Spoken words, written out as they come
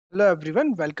Hello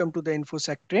everyone, welcome to the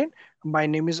InfosecTrain. My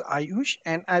name is Ayush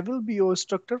and I will be your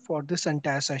instructor for this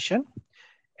entire session.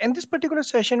 In this particular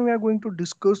session, we are going to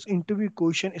discuss interview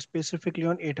question specifically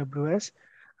on AWS.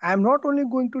 I am not only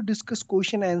going to discuss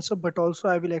question answer, but also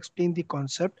I will explain the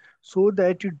concept so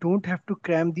that you don't have to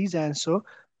cram these answer.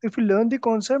 If you learn the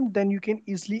concept, then you can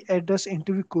easily address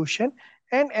interview question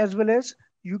and as well as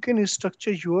you can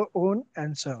structure your own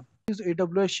answer. Is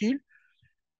AWS Shield.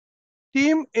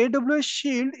 Team AWS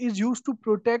Shield is used to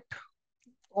protect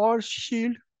or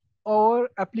shield our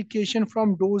application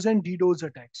from DOS and DDoS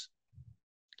attacks.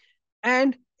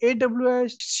 And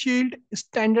AWS Shield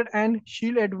Standard and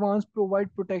Shield Advanced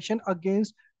provide protection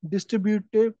against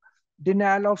distributive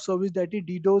denial of service, that is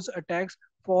DDoS attacks,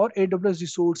 for AWS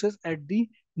resources at the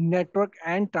network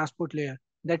and transport layer,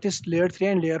 that is layer 3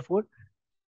 and layer 4.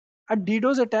 A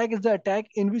DDoS attack is the attack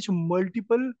in which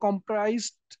multiple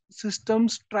comprised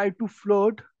systems try to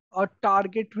flood a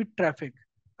target with traffic.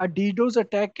 A DDoS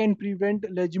attack can prevent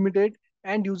legitimate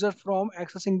end user from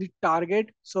accessing the target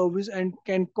service and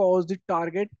can cause the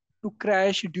target to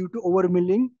crash due to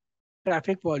overwhelming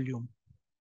traffic volume.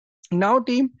 Now,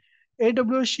 team,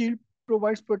 AWS Shield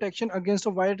provides protection against a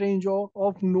wide range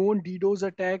of known DDoS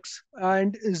attacks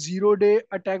and zero-day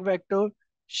attack vector.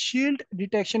 Shield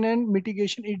detection and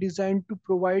mitigation is designed to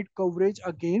provide coverage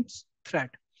against threat.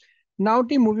 Now,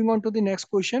 team, moving on to the next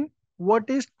question. What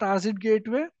is Transit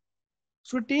Gateway?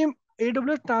 So, team,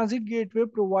 AWS Transit Gateway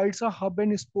provides a hub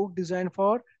and spoke design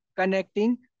for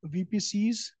connecting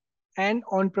VPCs and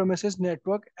on-premises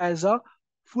network as a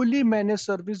fully managed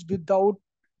service without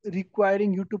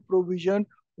requiring you to provision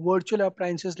virtual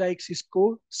appliances like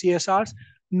Cisco CSRs.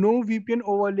 No VPN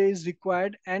overlay is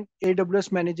required, and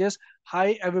AWS manages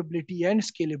high availability and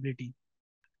scalability.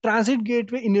 Transit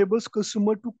Gateway enables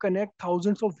customer to connect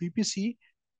thousands of VPC,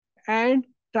 and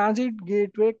Transit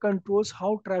Gateway controls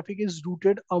how traffic is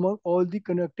routed among all the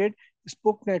connected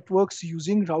spoke networks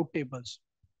using route tables.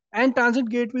 And Transit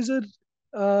Gateway is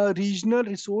a regional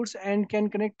resource and can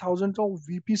connect thousands of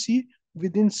VPC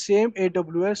within same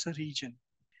AWS region.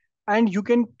 And you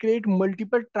can create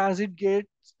multiple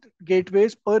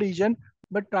gateways per region,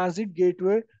 but transit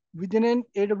gateway within an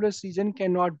AWS region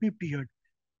cannot be peered.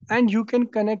 And you can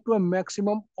connect to a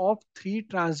maximum of 3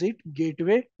 transit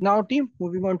gateway. Now, team,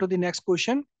 moving on to the next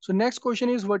question. So next question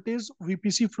is, what is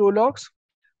VPC flow logs?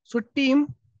 So team,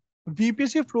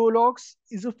 VPC flow logs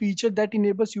is a feature that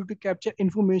enables you to capture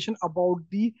information about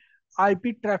the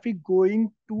IP traffic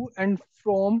going to and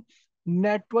from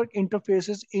network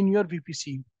interfaces in your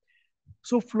VPC.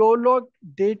 So flow log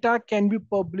data can be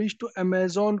published to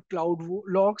Amazon Cloud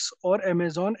Logs or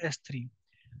Amazon S3.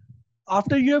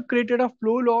 After you have created a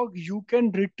flow log, you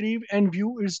can retrieve and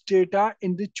view its data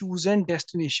in the chosen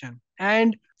destination.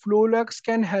 And flow logs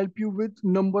can help you with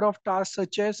number of tasks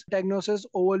such as diagnosis,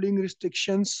 overlaying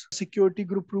restrictions, security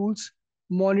group rules,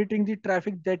 monitoring the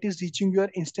traffic that is reaching your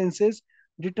instances,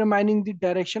 determining the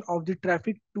direction of the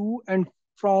traffic to and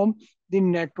from the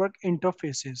network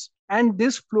interfaces. And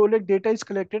this flow log data is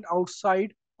collected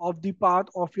outside of the path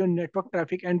of your network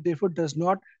traffic and therefore does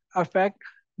not affect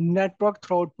network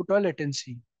throughput or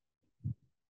latency.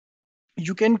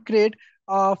 You can create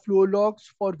flow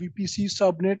logs for VPC,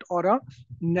 subnet, or a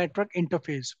network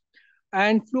interface.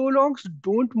 And flow logs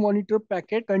don't monitor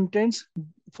packet contents.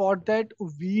 For that,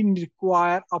 we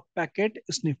require a packet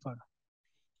sniffer.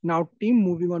 Now, team,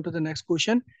 moving on to the next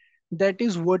question. That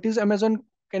is, what is Amazon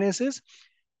Kinesis?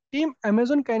 Team,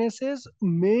 Amazon Kinesis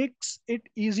makes it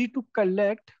easy to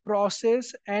collect,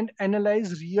 process, and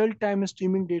analyze real-time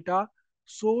streaming data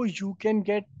so you can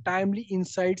get timely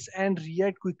insights and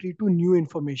react quickly to new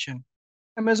information.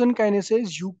 In Amazon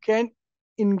Kinesis, you can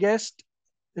ingest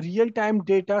real-time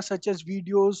data such as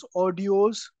videos,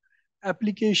 audios,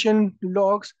 application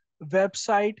logs,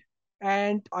 website,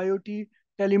 and IoT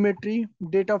telemetry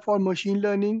data for machine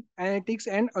learning, analytics,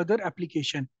 and other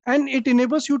application. And it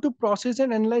enables you to process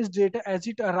and analyze data as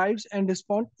it arrives and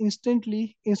respond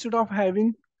instantly instead of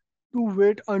having to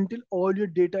wait until all your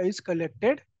data is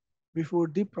collected before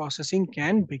the processing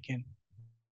can begin.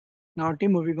 Now,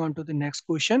 team, moving on to the next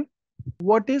question.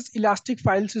 What is Elastic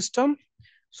File System?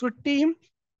 So, team,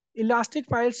 Elastic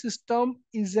File System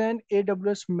is an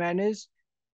AWS managed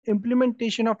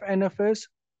implementation of NFS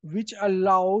which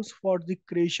allows for the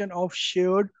creation of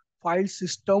shared file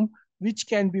system which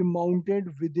can be mounted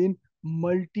within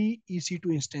multi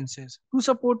EC2 instances. To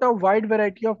support a wide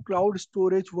variety of cloud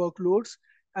storage workloads,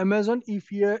 Amazon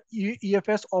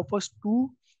EFS offers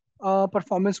two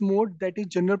performance mode, that is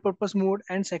general purpose mode,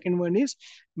 and second one is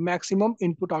maximum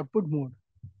input output mode.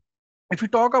 If we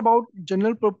talk about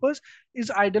general purpose, is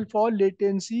ideal for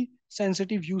latency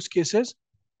sensitive use cases.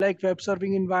 like web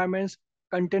serving environments,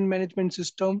 content management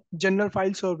system, general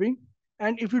file serving.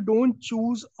 And if you don't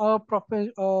choose a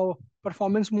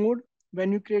performance mode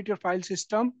when you create your file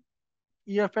system,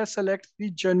 EFS selects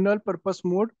the general purpose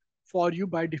mode for you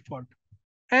by default.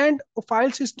 And a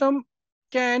file system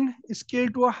can scale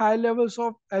to a high levels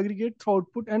of aggregate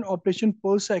throughput and operation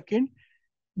per second.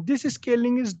 This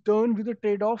scaling is done with a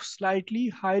trade-off slightly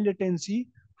high latency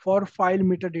for file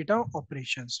metadata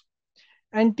operations.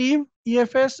 And team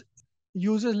EFS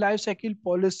uses lifecycle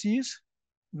policies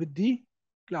with the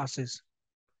classes.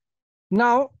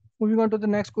 Now, moving on to the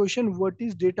next question, what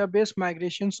is database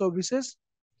migration services?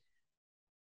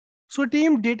 So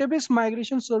team, database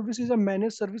migration service is a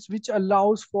managed service which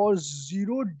allows for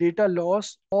zero data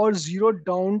loss or zero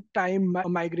downtime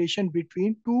migration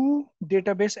between two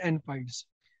database endpoints.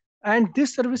 And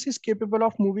this service is capable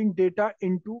of moving data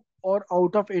into or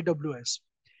out of AWS.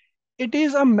 It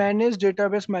is a managed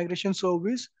database migration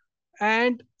service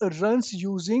and runs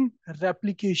using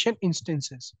replication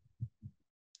instances.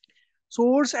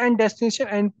 Source and destination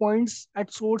endpoints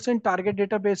at source and target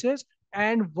databases,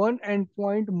 and one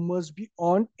endpoint must be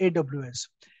on AWS.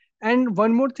 And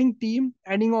one more thing, team,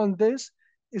 adding on this,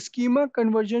 schema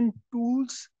conversion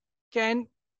tools can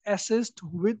assist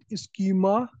with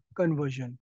schema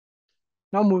conversion.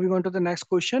 Now moving on to the next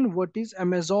question, what is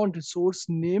Amazon Resource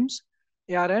Names,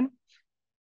 ARN?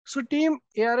 So team,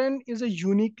 ARN is a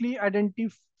uniquely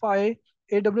identify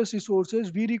AWS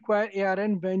resources. We require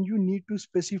ARN when you need to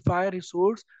specify a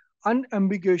resource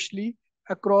unambiguously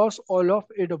across all of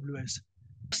AWS,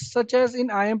 such as in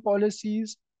IAM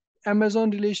policies,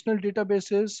 Amazon relational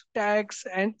databases, tags,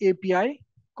 and API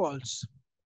calls.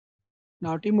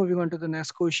 Now team, moving on to the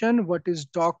next question, what is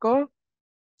Docker?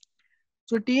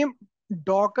 So team,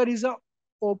 Docker is a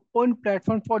open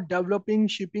platform for developing,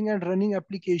 shipping, and running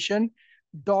application.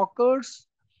 Docker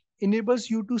enables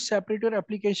you to separate your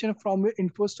application from your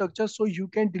infrastructure so you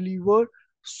can deliver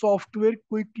software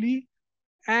quickly.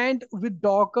 And with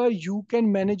Docker, you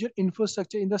can manage your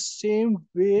infrastructure in the same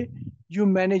way you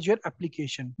manage your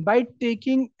application. By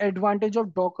taking advantage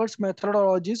of Docker's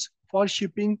methodologies for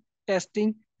shipping,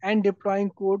 testing, and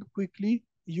deploying code quickly,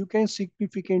 you can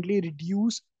significantly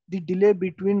reduce the delay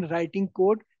between writing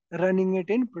code, running it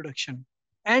in production.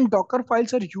 And Docker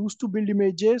files are used to build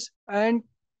images, and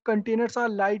containers are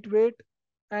lightweight,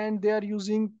 and they are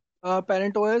using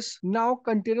parent OS. Now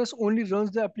containers only runs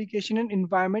the application and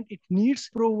environment it needs,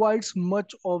 provides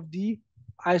much of the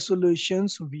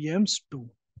isolations VMs too.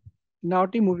 Now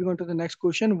team, moving on to the next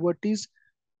question, what is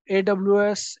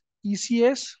AWS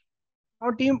ECS? Now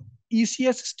team,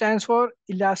 ECS stands for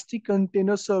Elastic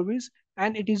Container Service,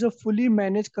 and it is a fully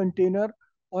managed container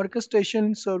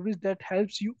orchestration service that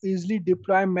helps you easily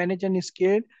deploy, manage, and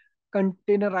scale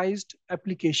containerized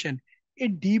application.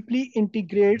 It deeply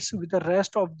integrates with the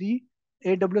rest of the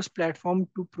AWS platform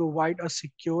to provide a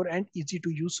secure and easy to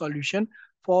use solution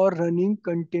for running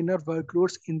container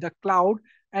workloads in the cloud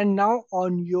and now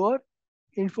on your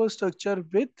infrastructure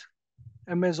with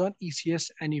Amazon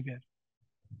ECS Anywhere.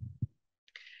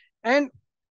 And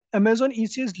Amazon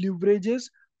ECS leverages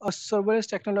a serverless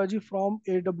technology from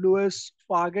AWS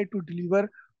Fargate to deliver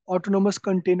autonomous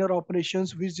container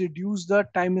operations, which reduce the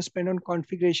time spent on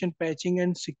configuration, patching,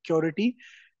 and security.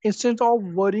 Instead of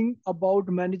worrying about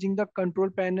managing the control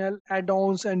panel,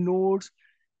 add-ons, and nodes,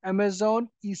 Amazon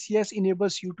ECS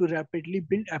enables you to rapidly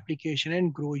build application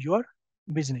and grow your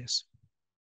business.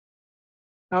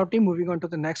 Now, team, moving on to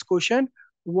the next question.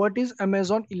 What is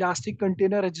Amazon Elastic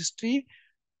Container Registry?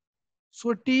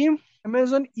 So team,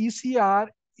 Amazon ECR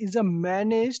is a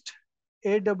managed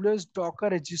AWS Docker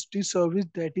registry service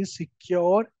that is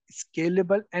secure,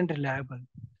 scalable, and reliable.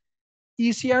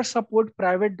 ECR support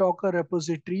private Docker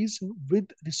repositories with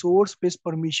resource-based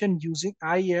permission using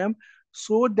IAM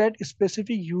so that a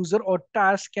specific user or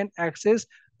task can access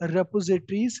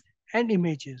repositories and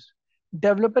images.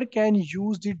 Developer can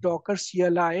use the Docker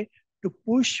CLI to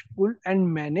push, pull,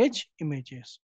 and manage images.